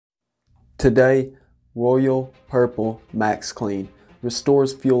Today, Royal Purple Max Clean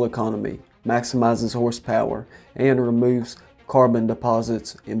restores fuel economy, maximizes horsepower, and removes carbon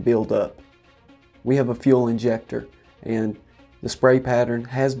deposits and buildup. We have a fuel injector, and the spray pattern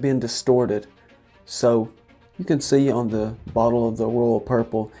has been distorted. So you can see on the bottle of the Royal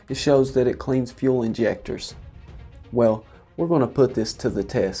Purple, it shows that it cleans fuel injectors. Well, we're going to put this to the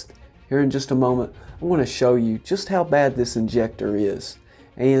test. Here in just a moment, I'm going to show you just how bad this injector is.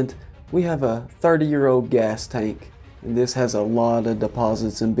 And we have a 30-year-old gas tank, and this has a lot of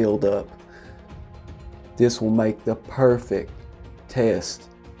deposits and buildup. This will make the perfect test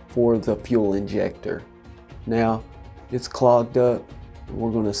for the fuel injector. Now, it's clogged up, and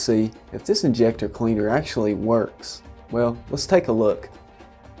we're going to see if this injector cleaner actually works. Well, let's take a look.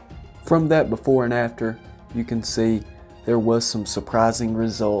 From that before and after, you can see there was some surprising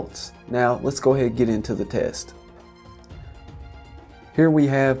results. Now, let's go ahead and get into the test. Here we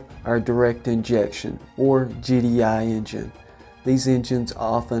have our direct injection or GDI engine. These engines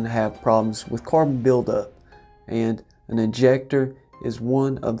often have problems with carbon buildup, and an injector is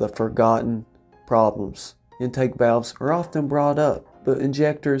one of the forgotten problems. Intake valves are often brought up, but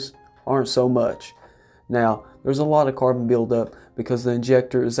injectors aren't so much. Now, there's a lot of carbon buildup because the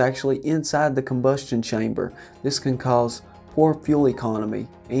injector is actually inside the combustion chamber. This can cause poor fuel economy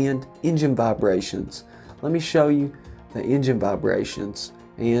and engine vibrations. Let me show you the engine vibrations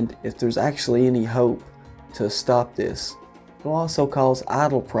and if there's actually any hope to stop this. It will also cause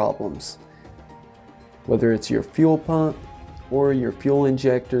idle problems. Whether it's your fuel pump or your fuel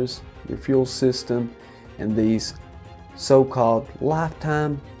injectors, your fuel system, and these so-called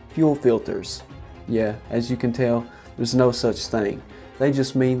lifetime fuel filters. Yeah, as you can tell, there's no such thing. They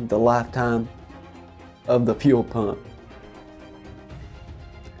just mean the lifetime of the fuel pump.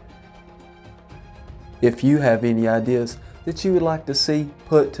 If you have any ideas that you would like to see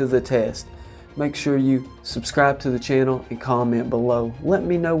put to the test, make sure you subscribe to the channel and comment below. Let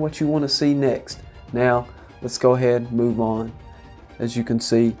me know what you want to see next. Now, let's go ahead and move on. As you can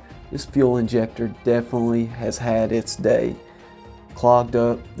see, this fuel injector definitely has had its day. Clogged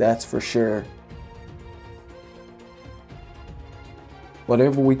up, that's for sure.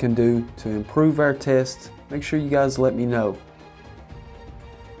 Whatever we can do to improve our test, make sure you guys let me know.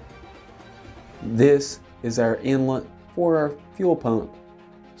 This is our inlet for our fuel pump.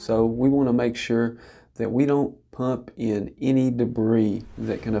 So we want to make sure that we don't pump in any debris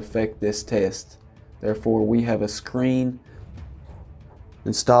that can affect this test. Therefore, we have a screen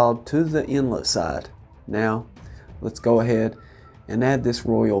installed to the inlet side. Now, let's go ahead and add this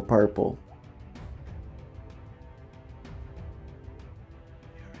Royal Purple.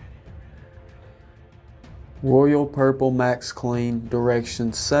 Royal Purple Max Clean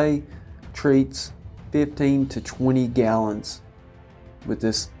directions say treats 15 to 20 gallons with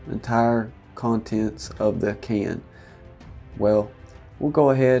this entire contents of the can. Well, we'll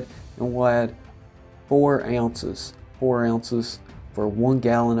go ahead and we'll add 4 ounces for 1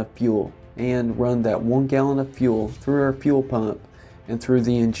 gallon of fuel, and run that 1 gallon of fuel through our fuel pump and through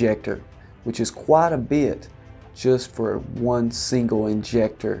the injector, which is quite a bit just for one single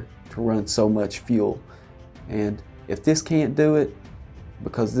injector to run so much fuel. And if this can't do it,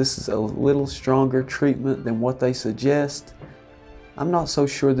 because this is a little stronger treatment than what they suggest, I'm not so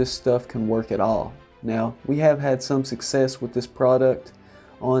sure this stuff can work at all. Now, we have had some success with this product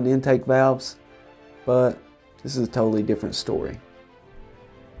on intake valves, but this is a totally different story.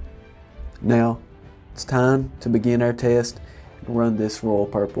 Now, it's time to begin our test and run this Royal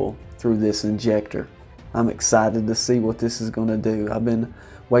Purple through this injector. I'm excited to see what this is going to do. I've been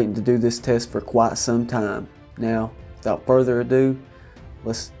waiting to do this test for quite some time. Now, without further ado,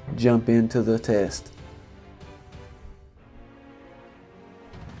 let's jump into the test.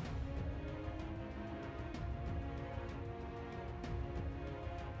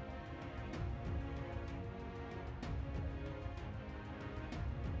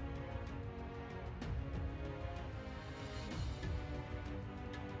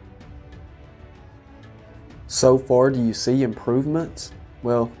 So far, do you see improvements?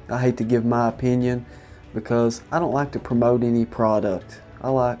 Well, I hate to give my opinion because I don't like to promote any product. I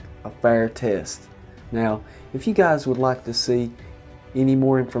like a fair test. Now, if you guys would like to see any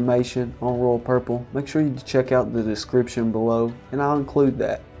more information on Royal Purple, make sure you check out the description below and I'll include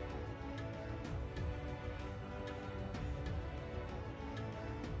that.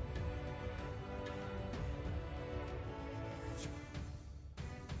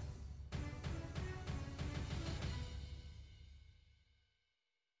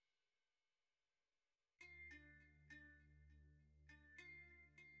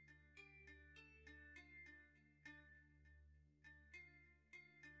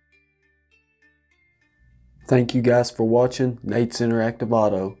 Thank you guys for watching Nate's Interactive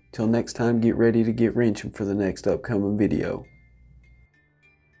Auto. Till next time, get ready to get wrenching for the next upcoming video.